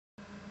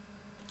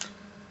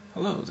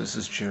Hello, this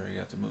is Jerry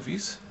at the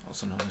Movies,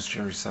 also known as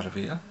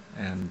Jerry-Saravia,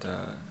 and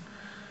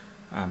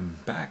I'm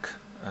back.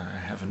 I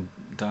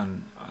haven't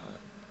done a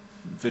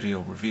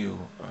video review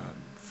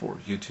for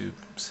YouTube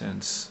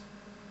since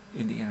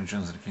Indiana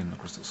Jones and the Kingdom of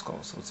the Crystal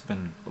Skull, so it's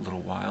been a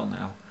little while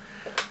now.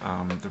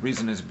 The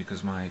reason is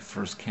because my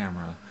first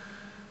camera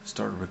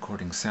started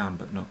recording sound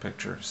but no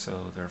picture,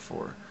 so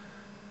therefore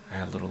I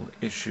had a little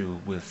issue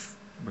with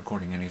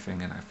recording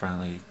anything, and I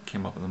finally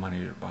came up with the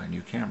money to buy a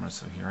new camera,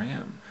 so here I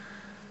am.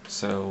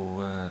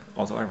 So,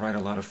 although I write a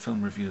lot of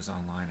film reviews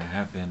online, I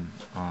have been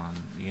on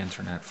the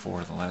internet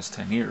for the last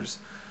 10 years.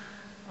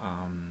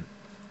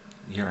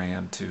 Here I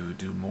am to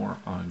do more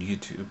on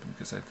YouTube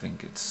because I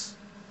think it's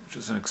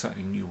just an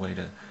exciting new way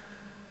to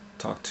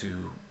talk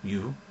to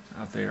you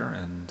out there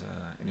and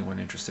anyone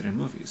interested in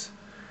movies.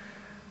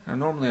 Now,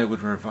 normally I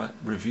would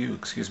review,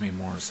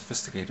 more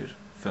sophisticated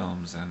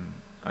films, and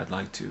I'd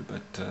like to,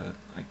 but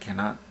I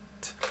cannot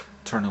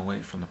turn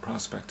away from the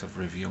prospect of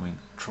reviewing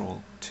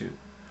Troll 2.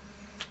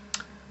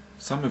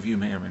 Some of you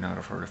may or may not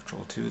have heard of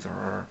Troll 2. There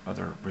are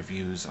other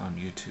reviews on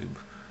YouTube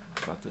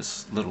about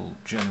this little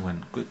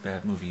genuine good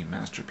bad movie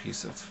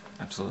masterpiece of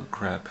absolute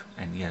crap,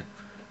 and yet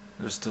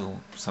there's still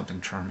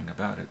something charming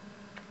about it.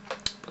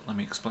 But let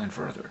me explain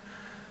further.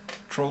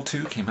 Troll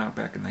 2 came out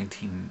back in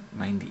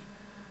 1990.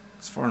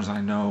 As far as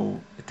I know,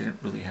 it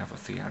didn't really have a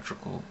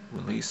theatrical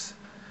release,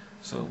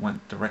 so it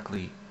went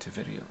directly to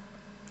video.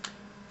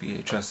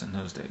 VHS in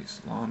those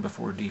days, long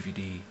before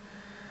DVD.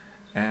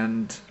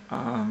 And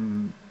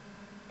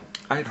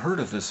I'd heard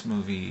of this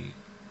movie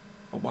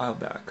a while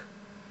back,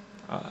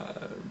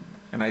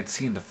 and I'd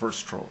seen the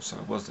first Troll,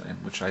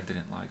 which I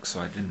didn't like, so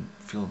I didn't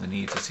feel the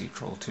need to see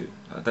Troll 2.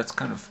 That's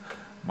kind of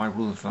my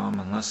rule of thumb.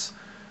 Unless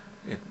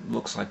it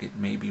looks like it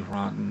may be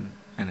rotten,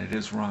 and it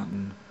is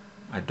rotten,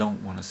 I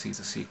don't want to see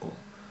the sequel.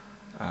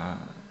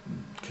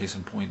 Case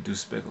in point,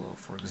 Deuce Bigalow,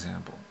 for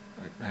example.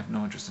 I have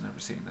no interest in ever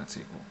seeing that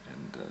sequel.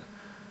 And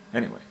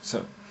anyway,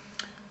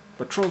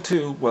 but Troll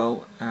 2,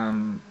 well,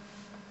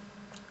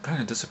 kind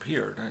of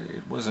disappeared.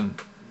 It wasn't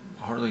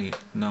hardly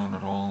known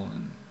at all,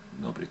 and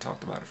nobody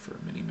talked about it for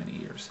many, many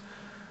years,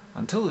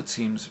 until it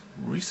seems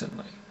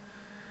recently.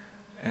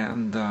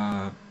 And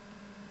I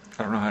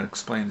don't know how to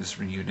explain this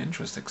renewed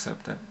interest,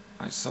 except that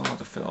I saw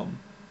the film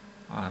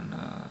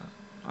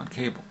on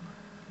cable,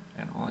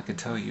 and all I can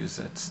tell you is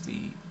that's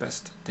the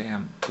best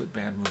damn good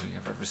bad movie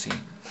I've ever seen.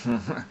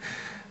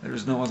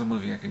 There's no other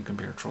movie I can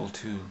compare Troll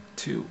 2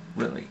 to,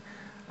 really.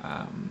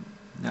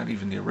 Not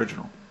even the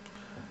original.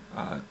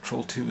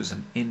 Troll 2 is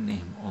an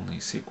in-name only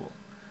sequel,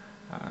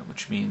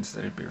 which means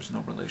that it bears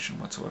no relation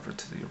whatsoever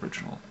to the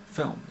original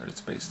film that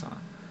it's based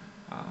on.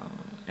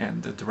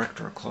 And the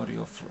director,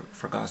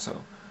 Claudio-Fragasso,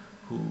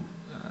 who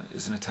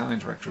is an Italian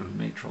director who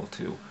made Troll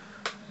 2,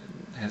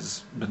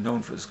 has been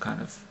known for this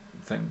kind of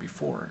thing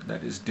before,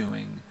 that is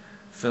doing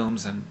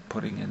films and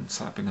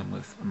slapping them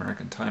with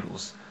American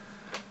titles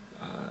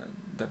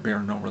that bear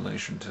no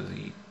relation to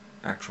the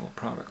actual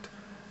product.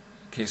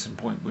 Case in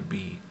point would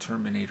be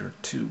Terminator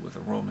 2 with a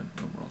Roman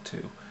numeral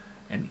 2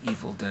 and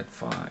Evil Dead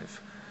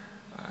 5.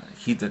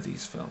 He did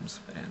these films,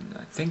 and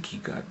I think he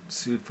got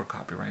sued for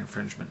copyright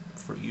infringement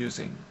for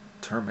using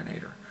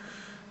Terminator.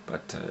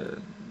 But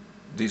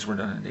these were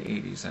done in the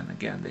 80s, and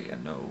again, they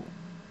had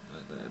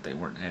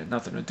had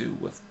nothing to do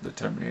with the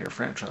Terminator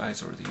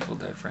franchise or the Evil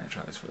Dead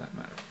franchise, for that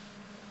matter.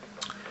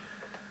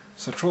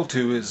 So Troll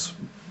 2 is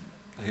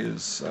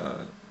his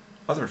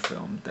other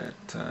film that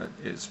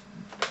is,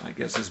 I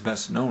guess, his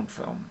best known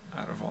film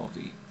out of all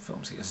the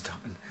films he has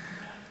done.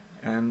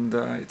 And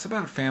it's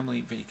about a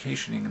family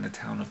vacationing in the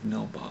town of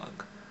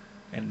Nilbog.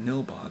 And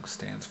Nilbog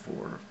stands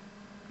for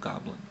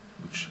Goblin,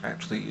 which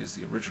actually is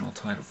the original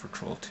title for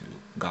Troll 2,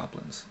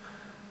 Goblins.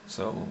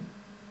 So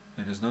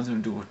it has nothing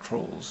to do with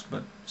trolls,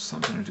 but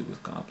something to do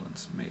with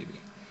goblins,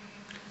 maybe.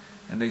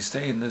 And they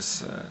stay in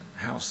this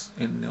house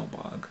in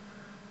Nilbog,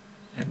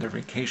 and they're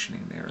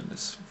vacationing there, and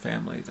this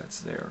family that's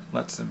there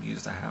lets them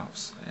use the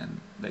house, and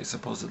they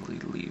supposedly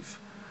leave.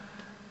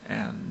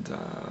 And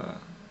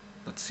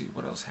let's see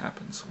what else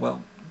happens.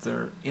 Well,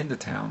 they're in the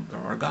town. There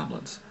are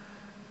goblins,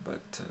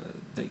 but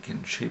they can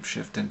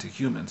shapeshift into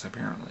humans,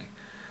 apparently.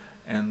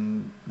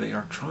 And they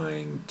are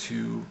trying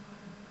to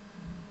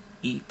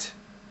eat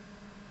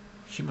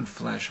human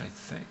flesh, I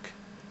think.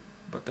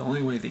 But the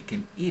only way they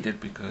can eat it,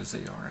 because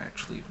they are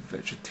actually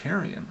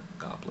vegetarian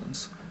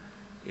goblins,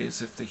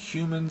 is if the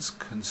humans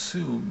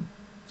consume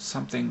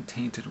something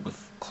tainted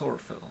with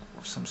chlorophyll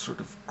or some sort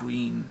of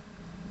green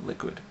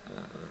liquid,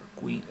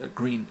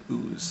 green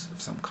ooze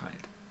of some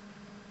kind.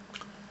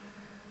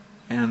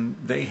 And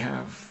they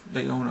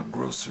own a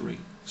grocery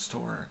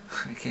store.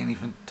 I can't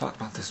even talk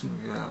about this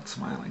movie without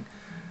smiling.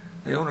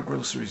 They own a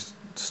grocery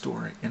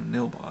store in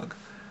Nilbog,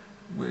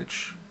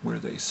 where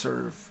they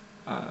serve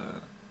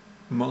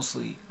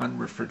mostly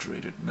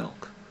unrefrigerated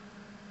milk,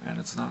 and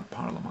it's not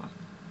Parliament.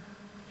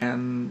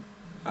 And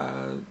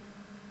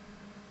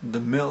the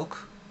milk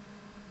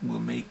will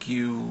make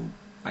you,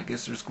 I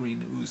guess there's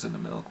green ooze in the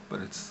milk,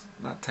 but it's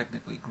not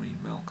technically green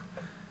milk.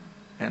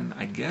 And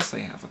I guess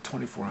they have a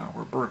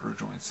 24-hour burger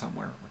joint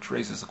somewhere, which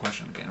raises the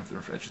question again, if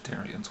they're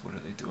vegetarians, what are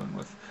they doing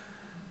with...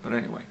 But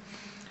anyway,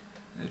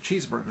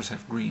 cheeseburgers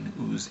have green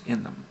ooze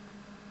in them.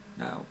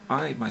 Now,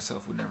 I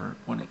myself would never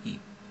want to eat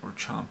or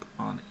chomp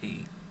on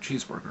a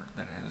cheeseburger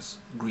that has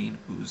green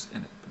ooze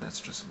in it, but that's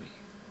just me.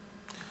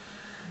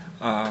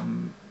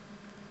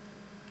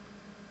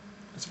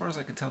 As far as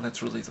I can tell,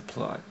 that's really the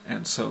plot.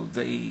 And so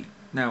they...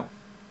 Now,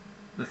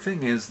 the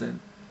thing is that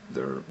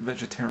they're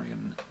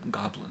vegetarian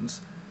goblins,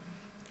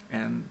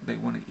 and they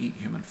want to eat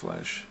human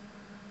flesh.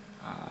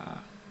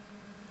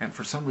 And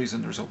for some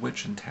reason, there's a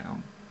witch in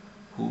town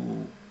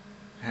who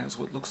has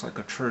what looks like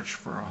a church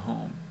for a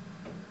home,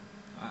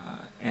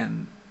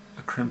 and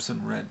a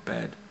crimson red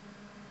bed,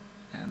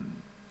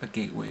 and a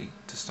gateway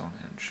to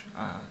Stonehenge.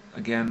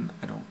 Again,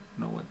 I don't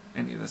know what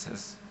any of this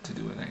has to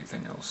do with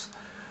anything else.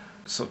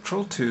 So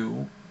Troll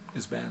 2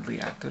 is badly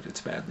acted,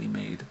 it's badly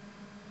made,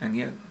 and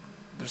yet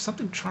there's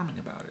something charming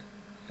about it.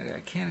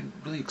 I can't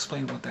really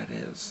explain what that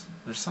is.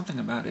 There's something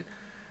about it.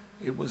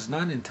 It was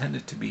not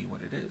intended to be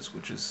what it is,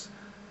 which is,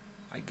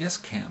 I guess,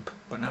 camp,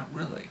 but not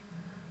really.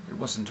 It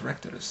wasn't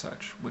directed as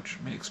such, which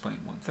may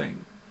explain one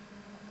thing,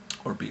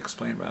 or be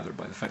explained rather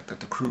by the fact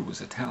that the crew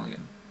was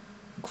Italian,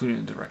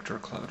 including the director,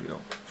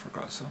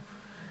 Claudio-Fragasso,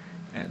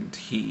 and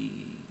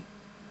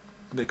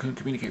they couldn't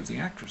communicate with the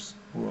actors,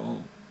 who were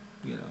all,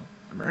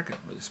 American,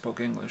 really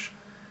spoke English,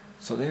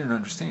 so they didn't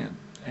understand.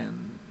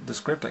 And the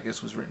script, I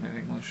guess, was written in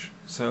English,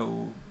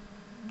 so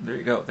there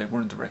you go. They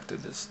weren't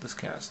directed, this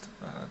cast,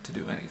 to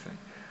do anything,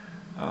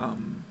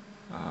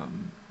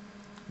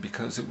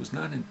 because it was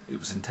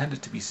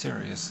intended to be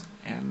serious,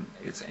 and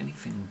it's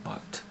anything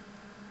but.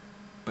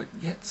 But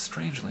yet,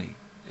 strangely,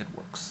 it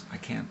works. I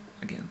can't,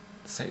 again,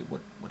 say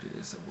what it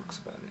is that works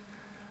about it.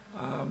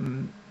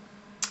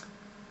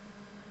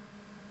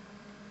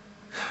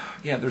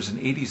 Yeah, there's an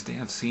 80s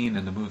dance scene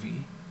in the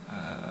movie.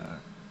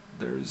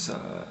 There's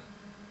a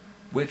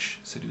witch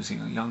seducing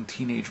a young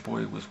teenage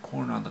boy with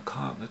corn on the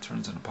cob that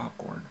turns into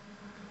popcorn.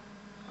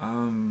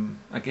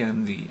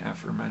 Again, the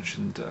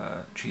aforementioned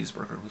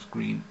cheeseburger with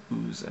green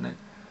ooze in it.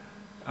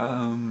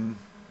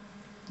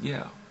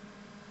 Yeah,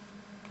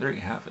 there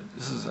you have it.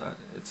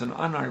 It's an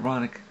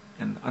unironic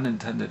and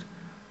unintended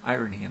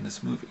irony in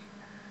this movie,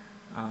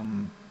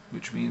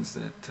 which means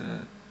that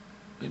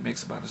it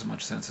makes about as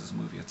much sense as the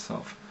movie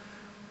itself.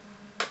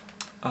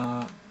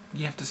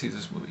 You have to see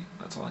this movie.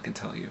 That's all I can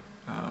tell you.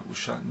 It was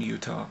shot in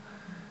Utah.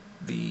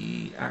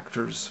 The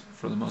actors,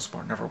 for the most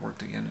part, never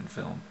worked again in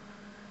film,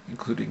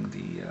 including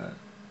the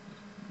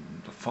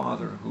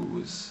father, who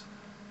is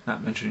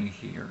not mentioning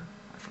here.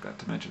 I forgot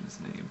to mention his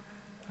name,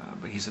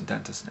 but he's a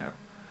dentist now.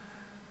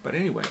 But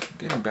anyway,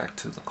 getting back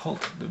to the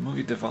cult, the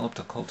movie developed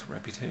a cult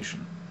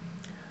reputation,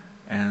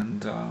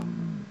 and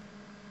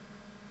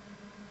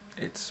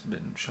it's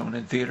been shown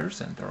in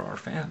theaters, and there are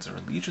fans. There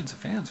are legions of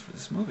fans for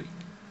this movie.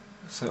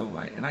 So,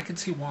 I can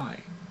see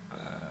why.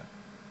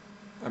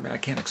 I mean, I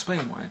can't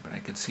explain why, but I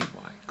can see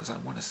why, because I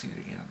want to see it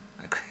again.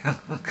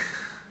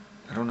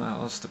 I don't know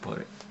how else to put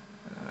it.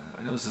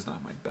 I know this is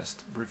not my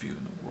best review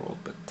in the world,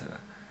 but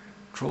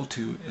Troll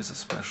 2 is a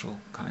special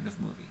kind of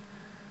movie.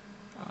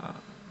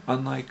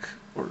 Unlike,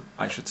 or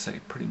I should say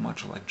pretty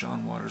much like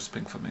John Waters'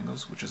 Pink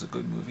Flamingos, which is a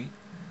good movie,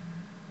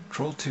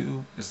 Troll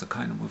 2 is the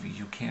kind of movie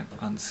you can't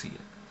unsee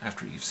it.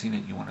 After you've seen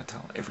it, you want to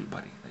tell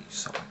everybody that you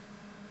saw it.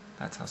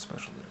 That's how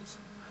special it is.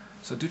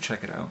 So do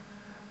check it out.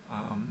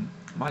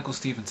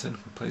 Michael-Stephenson,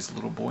 who plays the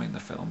little boy in the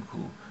film,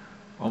 who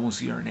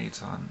almost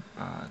urinates on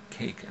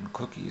cake and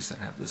cookies that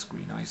have this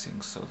green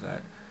icing so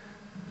that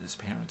his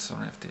parents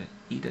don't have to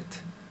eat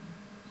it,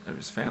 or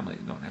his family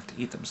don't have to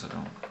eat them, so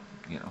don't,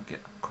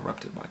 get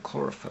corrupted by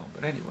chlorophyll.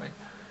 But anyway,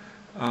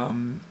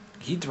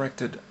 he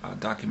directed a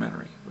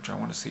documentary, which I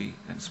want to see,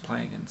 and it's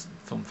playing in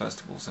film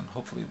festivals, and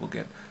hopefully we'll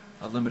get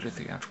a limited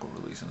theatrical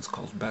release, and it's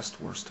called Best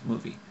Worst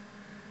Movie.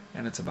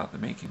 And it's about the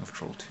making of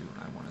Troll 2,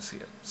 and I want to see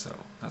it. So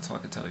that's all I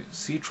can tell you.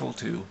 See Troll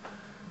 2,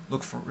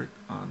 look for it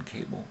on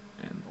cable,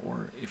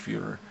 or if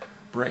you're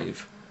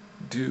brave,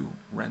 do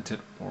rent it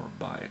or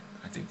buy it.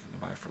 I think you can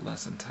buy it for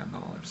less than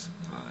 $10.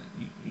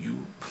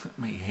 You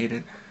may hate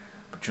it,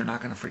 but you're not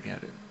going to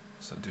forget it.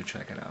 So do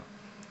check it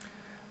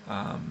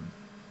out.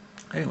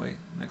 Anyway,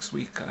 next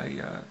week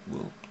I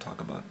will talk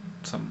about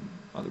some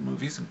other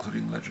movies,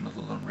 including Legend of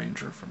the Lone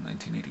Ranger from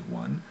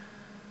 1981,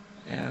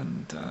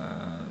 and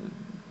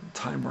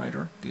Time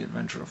Rider, The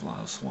Adventure of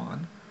Lao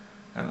Swan,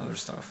 and other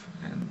stuff.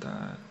 And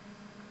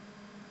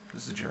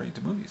this is Jerry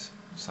to Movies,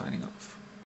 signing off.